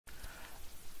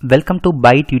Welcome to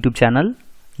Byte YouTube channel,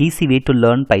 easy way to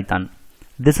learn Python.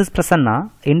 This is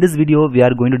Prasanna. In this video, we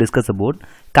are going to discuss about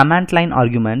command line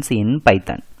arguments in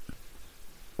Python.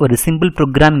 ஒரு simple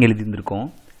program எழுதியிருந்திருக்கோம்.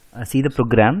 See the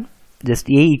program. Just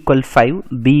a equal 5,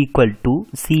 b equal 2,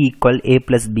 c equal a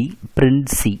plus b, print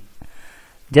c.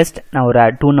 Just நான் ஒரு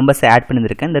 2 numbers add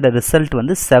பண்ணியிருக்கேன். இந்த result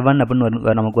வந்து 7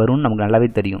 அப்படின்னு நமக்கு வரும்னு நமக்கு நல்லாவே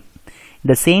தெரியும்.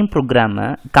 இந்த சேம் ப்ரோக்ராமை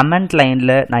கமெண்ட்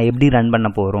லைனில் நான் எப்படி ரன் பண்ண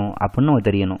போகிறோம் அப்படின்னு நமக்கு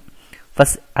தெரியணும்.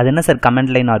 ஃபஸ்ட் அது என்ன sir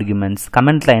comment line arguments,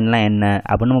 comment லைன்லாம் என்ன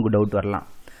அப்படின்னு நமக்கு டவுட் வரலாம்.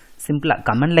 சிம்பிளாக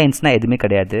கமெண்ட் லைன்ஸ்னால் எதுவுமே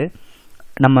கிடையாது.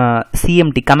 நம்ம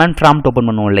சிஎம்டி கமெண்ட் ப்ராம்ப்ட் ஓப்பன்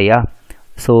பண்ணுவோம் இல்லையா?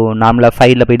 ஸோ நார்மலாக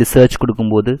ஃபைலில் போய்ட்டு சர்ச்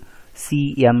கொடுக்கும்போது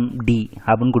சிஎம்டி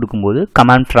அப்படின்னு கொடுக்கும்போது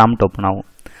கமெண்ட் ப்ராம்ப்ட் ஓப்பன் ஆகும்.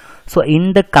 ஸோ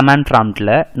இந்த கமெண்ட்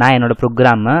ப்ராம்ப்டில் நான் என்னோடய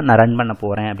ப்ரோக்ராமை நான் ரன் பண்ண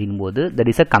போகிறேன் அப்படின்போது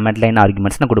that is a comment line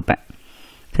arguments நான் கொடுப்பேன்.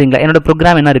 சரிங்களா? என்னோடய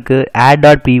ப்ரோக்ராம் என்ன இருக்குது,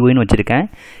 add.pyன்னு வச்சுருக்கேன்.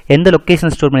 எந்த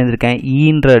லொக்கேஷன் ஸ்டோர் பண்ணியிருக்கேன்,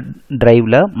 ஈன்ற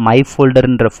ட்ரைவில் மை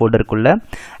ஃபோல்டர்ன்ற ஃபோல்டருக்குள்ளே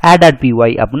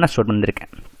add.py அப்படின்னு நான் ஸ்டோர்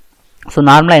பண்ணியிருக்கேன். ஸோ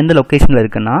நார்மலாக எந்த லொக்கேஷனில்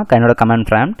இருக்குன்னா என்னோட கமெண்ட்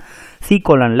ப்ராம்ப்ட் C:\,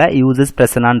 யூசஸ்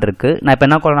ப்ரெசனான் இருக்குது. நான் இப்போ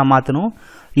என்ன கோலன் மாற்றணும்,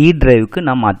 இ ட்ரைவுக்கு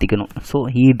நான் மாற்றிக்கணும். ஸோ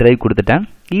இ ட்ரைவ் கொடுத்துட்டேன்.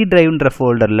 இ ட்ரைவ்ன்ற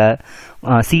ஃபோல்டரில்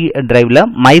சி ட்ரைவில்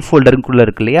மை ஃபோல்டருக்குள்ளே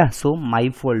இருக்கு இல்லையா? ஸோ மை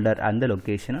ஃபோல்டர் அந்த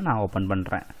லொக்கேஷனை நான் ஓப்பன்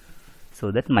பண்ணுறேன். So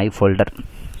that my folder.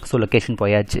 So location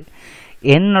போயாச்சு.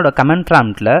 என்னோட கமெண்ட்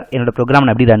ப்ராம்ப்டில் என்னோடய ப்ரோக்ராம்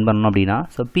எப்படி ரன் பண்ணணும் அப்படின்னா,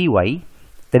 so py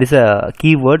there is a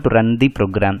keyword to run the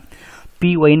program.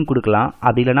 pyன்னு கொடுக்கலாம்,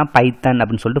 அப்படி இல்லைனா பைத்தன்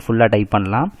அப்படின்னு சொல்லிட்டு ஃபுல்லாக டைப்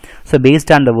பண்ணலாம். So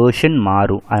based on the version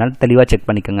மாறும், அதனால் தெளிவாக செக்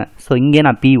பண்ணிக்கோங்க. ஸோ இங்கே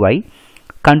நான் py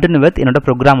கண்டினியூ வித் என்னோட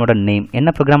ப்ரோக்ராமோட நேம், என்ன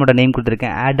ப்ரோக்ராமோட நேம்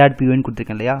கொடுத்துருக்கேன், add.pyன்னு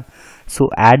கொடுத்துருக்கேன் இல்லையா? ஸோ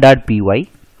add.py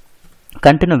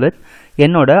கண்டினியூ வித்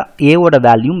என்னோட ஏவோட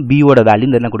வேல்யூம் பியோட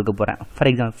வேல்யூம் என்ன கொடுக்க போகிறேன். ஃபார்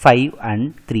எக்ஸாம்பிள் 5 and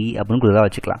 3 அப்படின்னு கொடுத்தா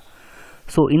வச்சுக்கலாம்.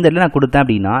 ஸோ இந்த இடத்துல நான் கொடுத்தேன்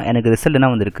அப்படின்னா எனக்கு ரிசல்ட் என்ன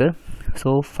வந்திருக்கு, ஸோ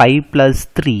 5 +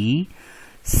 3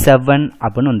 7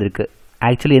 அப்படின்னு வந்திருக்கு.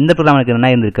 ஆக்சுவலி எந்த ப்ரோக்ராம் எனக்கு ரன்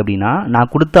ஆகிருக்கு அப்படின்னா,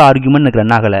 நான் கொடுத்த ஆர்குமெண்ட் எனக்கு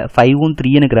ரன் ஆகலை, 5ம்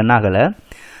 3 எனக்கு ரன் ஆகலை.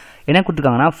 என்ன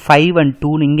கொடுத்துருக்காங்கன்னா 5 and 2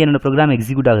 இங்கே என்னோடய ப்ரோக்ராம்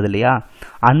எக்ஸிக்யூட் ஆகுது இல்லையா?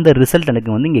 அந்த ரிசல்ட் எனக்கு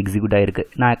வந்து இங்கே எக்ஸிக்யூட் ஆகிருக்கு.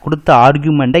 நான் கொடுத்த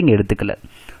ஆர்குமெண்ட்டை இங்கே எடுத்துக்கல.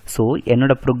 ஸோ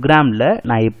என்னோட ப்ரோக்ராமில்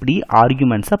நான் எப்படி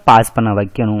ஆர்குமெண்ட்ஸை பாஸ் பண்ண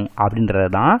வைக்கணும் அப்படின்றது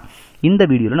தான் இந்த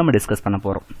வீடியோவில் நம்ம டிஸ்கஸ் பண்ண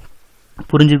போகிறோம்.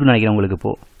 புரிஞ்சுக்கணும்னு நினைக்கிறேன் உங்களுக்கு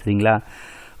இப்போது. சரிங்களா?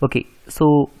 ஓகே. ஸோ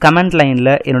கமெண்ட்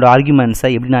லைனில் என்னோடய ஆர்குமெண்ட்ஸை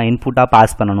எப்படி நான் இன்புட்டாக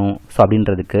பாஸ் பண்ணணும் ஸோ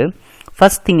அப்படின்றதுக்கு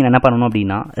ஃபஸ்ட் திங் என்ன பண்ணணும்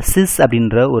அப்படின்னா, sys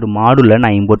அப்படின்ற ஒரு மாடுலை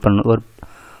நான் இம்போர்ட் பண்ணணும்.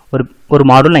 ஒரு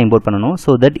மாடுல் நான் இம்போர்ட் பண்ணணும். So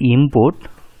that import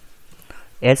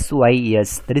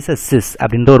sys that is a sys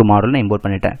அப்படின்ற ஒரு மாடுல் நான் இம்போர்ட்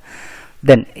பண்ணிட்டேன்.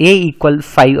 தென் a =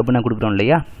 5 அப்படின்னு நான் கொடுக்குறோம்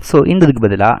இல்லையா? ஸோ இந்த இதுக்கு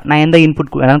பதிலாக நான் எந்த இன்புட்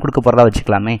வேணாலும் கொடுக்க போகிறதா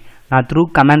வச்சுக்கலாமே. நான் த்ரூ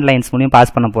கமெண்ட் லைன்ஸ் மூலியம்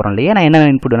பாஸ் பண்ண போகிறோம் இல்லையா? நான் என்ன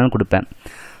இன்புட் வேணாலும் கொடுப்பேன்.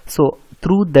 ஸோ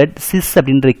த்ரூ தட் sys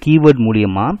அப்படின்ற கீவேர்ட்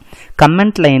மூலியமாக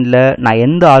கமெண்ட் லைனில் நான்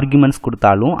எந்த ஆர்குமெண்ட்ஸ்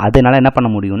கொடுத்தாலும் அதனால் என்ன பண்ண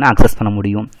முடியும்னு அக்சஸ் பண்ண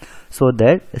முடியும். So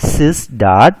that sys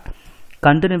dot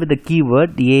continue with the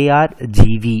keyword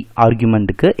argv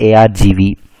ஆர்குமெண்ட்டுக்கு argv.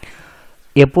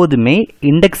 எப்போதுமே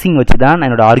இண்டெக்ஸிங் வச்சு தான் நான்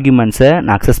என்னோடய ஆர்குமெண்ட்ஸை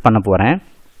நான் அக்சஸ் பண்ண போகிறேன்.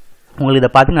 உங்களுக்கு இதை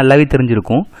பார்த்து நல்லாவே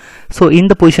தெரிஞ்சிருக்கும். ஸோ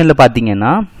இந்த பொசிஷனில்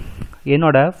பார்த்தீங்கன்னா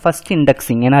என்னோட ஃபஸ்ட்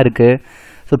இண்டெக்ஸிங் என்ன இருக்குது,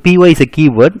 so py is a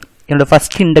keyword. என்னோடய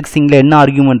ஃபஸ்ட் இண்டெக்ஸிங்கில் என்ன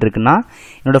ஆர்குமெண்ட் இருக்குன்னா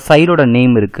என்னோடய ஃபைலோட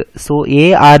நேம் இருக்குது. ஸோ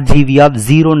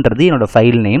argv0ன்றது என்னோடய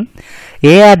ஃபைல் நேம்,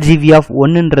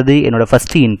 argv1ன்றது என்னோடய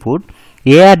ஃபஸ்ட்டு இன்புட்,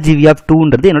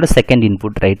 argv2ன்றது என்னோடய செகண்ட்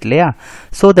இன்புட், ரைட் இல்லையா?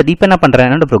 ஸோ தட் இப்போ என்ன பண்ணுறேன்,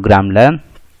 என்னோட ப்ரோக்ராமில்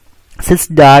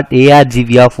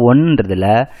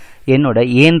sys.argv1ன்றதில் என்னோட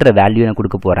ஏன்ற வேல்யூ நான்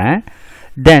கொடுக்க போகிறேன்.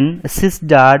 தென்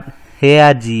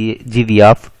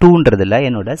sys.argv2ன்றதில்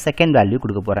என்னோட செகண்ட் வேல்யூ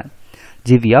கொடுக்க போகிறேன்,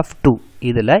 gv2.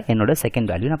 இதில் என்னோட செகண்ட்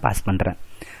வேல்யூ நான் பாஸ் பண்ணுறேன்.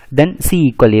 தென் c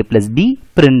 = a + b,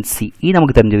 print c. இது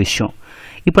நமக்கு தெரிஞ்ச விஷயம்.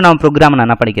 இப்போ நான் ப்ரோக்ராமை நான்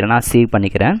என்ன பண்ணிக்கிறேன்னா சேவ்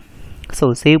பண்ணிக்கிறேன். ஸோ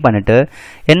சேவ் பண்ணிவிட்டு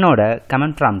என்னோட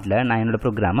கமெண்ட் ப்ராம்ப்டில் நான் என்னோடய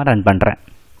ப்ரோக்ராமை ரன் பண்ணுறேன்.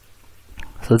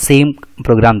 ஸோ சேம்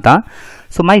ப்ரோக்ராம் தான்.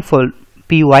 So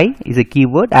py is a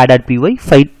keyword, add.py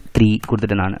 53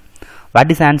 கொடுத்துட்டேன் நான்.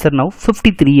 வாட் இஸ் ஆன்சர் நவ்,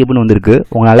 53 அப்படின்னு வந்திருக்கு.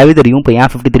 உங்களுக்கு நல்லாவே தெரியும் இப்போ ஏன்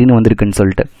 53ன்னு வந்திருக்குன்னு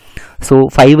சொல்லிட்டு. ஸோ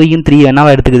 5ஐயும் 3 என்னவா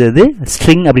எடுத்துக்கிட்டது,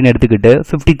 ஸ்ட்ரிங் அப்படின்னு எடுத்துக்கிட்டு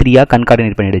 53ஆக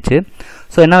கன்கார்டினேட் பண்ணிடுச்சு.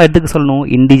 ஸோ என்னவா எடுத்துக்க சொல்லணும்,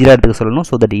 இன்டிஜராக எடுத்துக்க சொல்லணும்.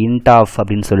 ஸோ தட் int of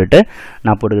அப்படின்னு சொல்லிட்டு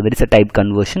நான் போட்டுக்கிறது இட்ஸ் அ டைப்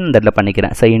கன்வர்ஷன் இந்த இடத்துல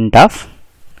பண்ணிக்கிறேன். So int of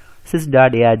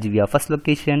sys.argv of first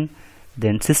location,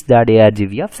 then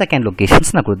sys.argv of second locations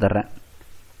நான் கொடுத்துட்றேன்.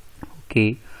 ஓகே.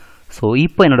 ஸோ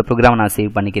இப்போ என்னோடய ப்ரோக்ராமை நான்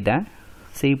சேவ் பண்ணிக்கிட்டேன்.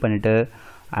 சேவ் பண்ணிவிட்டு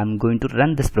I am going to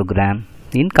run this program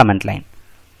in command line.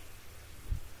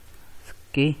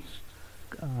 Okay.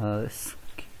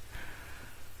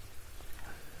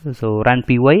 So run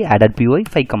py add.py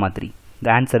 5,3.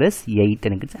 The answer is 8.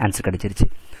 எனக்கு answer கிடைச்சிருச்சு.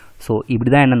 ஸோ இப்படி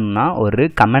தான் என்னென்னா ஒரு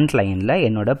கமெண்ட் லைனில்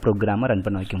என்னோட ப்ரோக்ராமை ரன்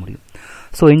பண்ண வைக்க முடியும்.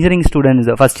 So engineering students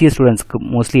first year ஸ்டூடெண்ட்ஸ்க்கு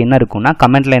மோஸ்ட்லி என்ன இருக்கும்னா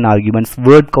comment line arguments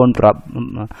word count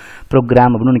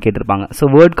program அப்படின்னு ஒன்று கேட்டிருப்பாங்க.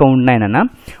 ஸோ வேர்ட் கவுண்ட்னா என்னென்னா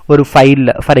ஒரு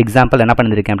ஃபைலில் ஃபார் எக்ஸாம்பிள் என்ன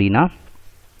பண்ணியிருக்கேன் அப்படின்னா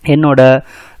என்னோட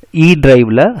இ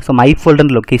டிரைவில் ஸோ மை ஃபோல்டர்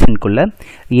லொக்கேஷனுக்குள்ளே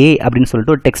ஏ அப்படின்னு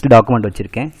சொல்லிட்டு ஒரு டெக்ஸ்ட் டாக்குமெண்ட்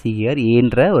வச்சுருக்கேன். சிஹியர்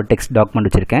ஏன்ற ஒரு டெக்ஸ்ட் டாக்குமெண்ட்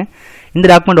வச்சுருக்கேன். இந்த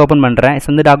டாக்குமெண்ட் ஓப்பன் பண்ணுறேன். ஸோ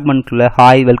இந்த டாக்குமெண்ட்டுக்குள்ளே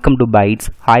hi welcome to bytes,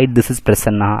 hi this is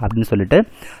Prasanna அப்படின்னு சொல்லிட்டு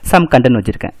சம் கண்டென்ட்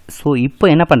வச்சுருக்கேன். ஸோ இப்போ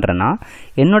என்ன பண்ணுறேன்னா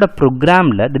என்னோட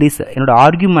ப்ரோக்ராமில் தட் இஸ் என்னோட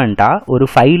ஆர்குமெண்ட்டாக ஒரு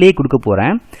ஃபைலே கொடுக்க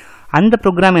போகிறேன். அந்த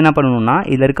ப்ரோக்ராம் என்ன பண்ணணும்னா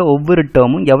இதில் இருக்க ஒவ்வொரு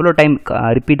டேர்மும் எவ்வளோ டைம்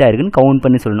ரிப்பீட் ஆகிருக்குன்னு கவுண்ட்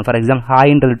பண்ணி சொல்லணும். ஃபார் எக்ஸாம்பிள்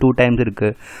ஹாய்ன்றது 2 டைம்ஸ்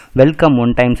இருக்குது, வெல்கம்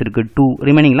 1 டைம்ஸ் இருக்குது, 2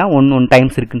 ரிமைனிங்லாம் 1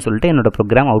 டைம்ஸ் இருக்குன்னு சொல்லிட்டு என்னோட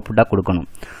ப்ரோக்ராம் அவுட்புட்டாக கொடுக்கணும்.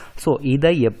 ஸோ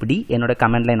இதை எப்படி என்னோட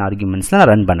கமெண்ட் லைன் ஆர்குமெண்ட்ஸில்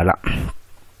நான் ரன் பண்ணலாம்.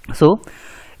 ஸோ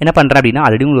என்ன பண்ணுறேன் அப்படின்னா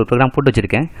ஆல்ரெடி உங்களுக்கு ஒரு ப்ரோக்ராம் போட்டு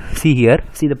வச்சுருக்கேன்.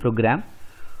 see the program.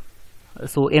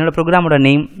 ஸோ என்னோடய ப்ரோக்ராமோட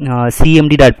நேம்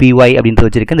cmd.py அப்படின்ட்டு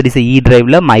வச்சுருக்கேன். தட் இஸ் இ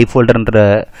டிரைவில் மை ஃபோல்டர்ன்ற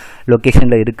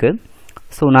லொக்கேஷனில் இருக்குது.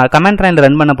 ஸோ நான் கமெண்ட் லைனில்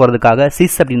ரன் பண்ண போகிறதுக்காக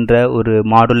sys அப்படின்ற ஒரு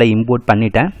மாடலை இம்போர்ட்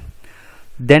பண்ணிட்டேன்.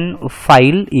 தென்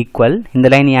ஃபைல் ஈக்குவல் இந்த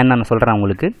லைன் ஏன்னு நான் சொல்கிறேன்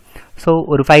உங்களுக்கு. ஸோ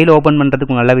ஒரு ஃபைல் ஓப்பன்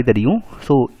பண்ணுறதுக்கு நல்லாவே தெரியும்.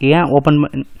 ஸோ ஏன்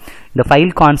இந்த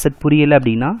ஃபைல் கான்செப்ட் புரியலை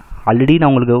அப்படின்னா ஆல்ரெடி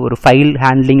நான் உங்களுக்கு ஒரு ஃபைல்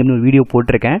ஹேண்ட்லிங் அப்படின்னு ஒரு வீடியோ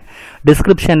போட்டிருக்கேன்.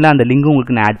 டிஸ்கிரிப்ஷனில் அந்த லிங்க்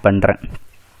உங்களுக்கு நான் ஆட் பண்ணுறேன்.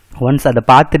 ஒன்ஸ் அதை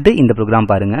பார்த்துட்டு இந்த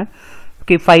ப்ரோக்ராம் பாருங்கள்.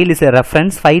 Okay, file is a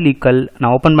reference. File equal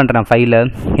நான் ஓப்பன் பண்ணுறேன் ஃபைலை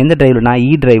எந்த டிரைவ்னா இ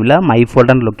டிரைவில் மை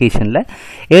ஃபோல்டர் லொக்கேஷனில்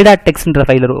a.textன்ற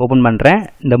ஃபைலில் ஓப்பன் பண்ணுறேன்.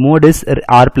 இந்த mode is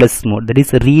r+ mode, that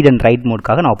is read and right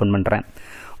மோட்காக நான் ஓப்பன் பண்ணுறேன்.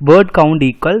 வேர்ட் கவுண்ட்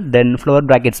ஈக்குவல் தென் ஃப்ளோர்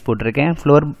ப்ராக்கெட்ஸ் போட்டிருக்கேன்.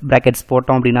 ஃப்ளோர் ப்ராக்கெட்ஸ்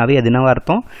போட்டோம் அப்படின்னாவே அது என்ன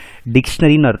அர்த்தம்,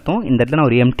 டிக்ஷனரின்னு அர்த்தம். இந்த இடத்துல நான்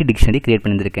ஒரு எம்டி டிக்ஷனரி கிரியேட்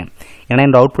பண்ணியிருக்கேன். ஏன்னா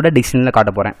இந்த அவுட்புட்டை டிக்ஷனரியில்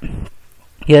காட்ட போகிறேன்.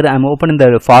 Here I am opening the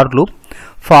for loop.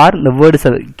 For the word is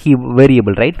a key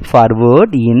variable, right? For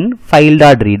word in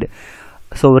file.read.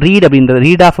 So read அப்படின்றது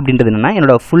read off அப்படின்றது என்னன்னா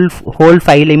என்னோட ஹோல்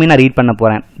ஃபைலையுமே நான் ரீட் பண்ண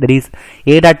போகிறேன். தட் இஸ்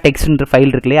a.textன்ற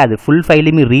ஃபைல் இருக்குல்லையே அது ஃபுல்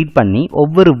ஃபைலையுமே ரீட் பண்ணி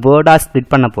ஒவ்வொரு வேர்டாக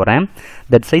ஸ்ப்ளிட் பண்ண போகிறேன்.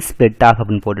 தட்ஸ் ஐ ஸ்ப்ளிட் ஆஃப்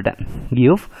அப்படின்னு போட்டுட்டேன்.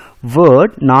 Give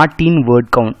word not in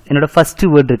word count. என்னோட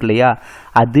ஃபஸ்ட்டு வேர்ட் இருக்கு இல்லையா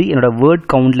அது என்னோட வேர்ட்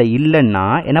கவுண்டில் இல்லைன்னா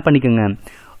என்ன பண்ணிக்கோங்க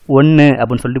 1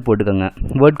 அப்படின்னு சொல்லிட்டு போட்டுக்கோங்க.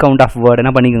 வேர்ட் கவுண்ட் ஆஃப் வேர்ட்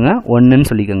என்ன பண்ணிக்கோங்க 1ன்னு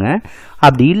சொல்லிக்கோங்க.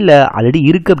 அப்படி இல்லை ஆல்ரெடி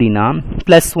இருக்குது அப்படின்னா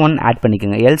 +1 ஆட்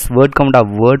பண்ணிக்கோங்க. Else word count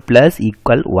of word plus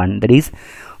equal 1, that is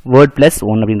word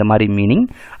 +1 அப்படின்ற மாதிரி மீனிங்.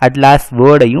 அட் லாஸ்ட்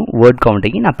வேர்டையும் வேர்ட்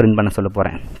கவுண்ட்டையும் நான் பிரிண்ட் பண்ண சொல்ல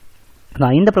போகிறேன்.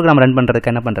 நான் இந்த ப்ரோக்ராம் ரன்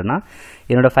பண்ணுறதுக்கு என்ன பண்ணுறேன்னா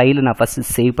என்னோடய ஃபைலை நான் ஃபஸ்ட்டு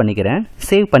சேவ் பண்ணிக்கிறேன்.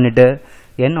 சேவ் பண்ணிவிட்டு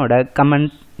என்னோட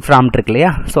கமெண்ட் ப்ராம்ப்ட் இருக்கு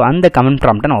இல்லையா ஸோ அந்த கமெண்ட்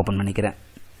ப்ராம்ப்டை நான் ஓப்பன் பண்ணிக்கிறேன்.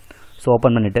 ஸோ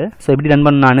ஓப்பன் பண்ணிவிட்டு ஸோ எப்படி ரன்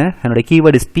பண்ண நான் என்னோடய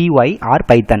keyword is py or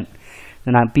python.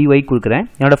 நான் py கொடுக்குறேன்.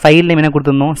 என்னோடய ஃபைல் நேம் என்ன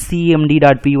கொடுத்துருந்தோம்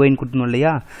cmd.pyன்னு கொடுத்துருந்தோம்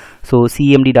இல்லையா ஸோ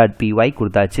cmd.py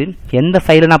கொடுத்தாச்சு. எந்த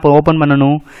ஃபைலை நான் இப்போ ஓப்பன்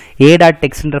பண்ணணும்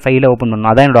a.textன்ற ஃபைலை ஓப்பன்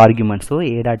பண்ணணும். அதான் என்னோட ஆர்குமெண்ட். So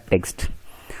a.text.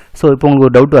 ஸோ இப்போ உங்களுக்கு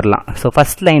ஒரு டவுட் வரலாம். ஸோ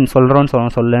ஃபஸ்ட் லைன்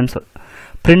சொல்லுன்னு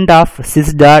print of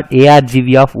sys.argv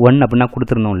of 1 அப்படின்னா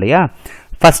கொடுத்துருந்தோம் இல்லையா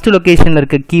ஃபர்ஸ்ட் லொகேஷனில்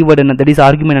இருக்க கீவேர்டு என்ன, தட் இஸ்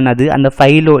ஆர்குமெண்ட் என்னது, அந்த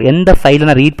ஃபைலோ எந்த ஃபைலை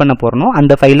நான் ரீட் பண்ண போகிறனோ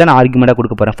அந்த ஃபைலில் நான் ஆர்குமெண்ட்டாக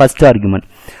கொடுக்க போகிறேன் ஃபர்ஸ்ட் ஆர்குமெண்ட்.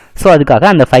 ஸோ அதுக்காக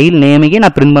அந்த ஃபைல் நேமையே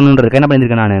நான் பிரிண்ட் பண்ணுறதுக்கு என்ன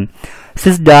பண்ணியிருக்கேன் நான்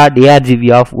sys.argv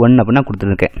of 1 அப்படின்னா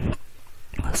கொடுத்துருக்கேன்.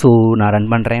 ஸோ நான்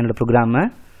ரன் பண்ணுறேன் என்னோட ப்ரோக்ராமை.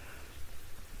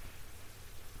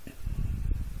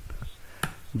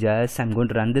 just I'm going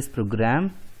to run this program.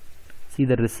 See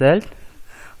the result.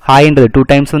 ஹாய்ன்றது 2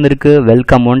 times வந்துருக்கு,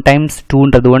 welcome 1 times,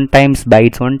 2ன்றது 1 times,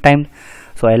 bytes 1 time.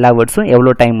 So எல்லா வேர்ட்ஸும்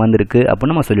எவ்வளோ டைம் வந்திருக்கு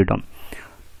அப்படின்னு நம்ம சொல்லிட்டோம்.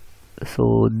 So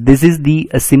this is the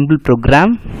simple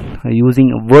program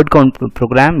using word count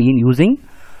program using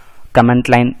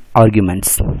comment line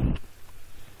arguments.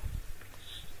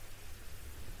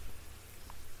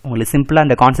 உங்களுக்கு சிம்பிளாக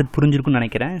அந்த கான்செப்ட் புரிஞ்சிருக்குன்னு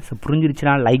நினைக்கிறேன். ஸோ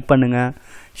புரிஞ்சிருச்சுன்னா லைக் பண்ணுங்கள்,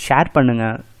 ஷேர்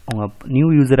பண்ணுங்கள். உங்கள் நியூ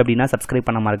யூசர் அப்படின்னா சப்ஸ்கிரைப்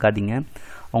பண்ண மறக்காதீங்க.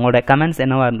 உங்களோட கமெண்ட்ஸ்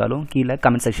என்னவாக இருந்தாலும் கீழே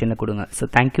கமெண்ட் செக்ஷனில் கொடுங்க. So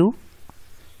thank you.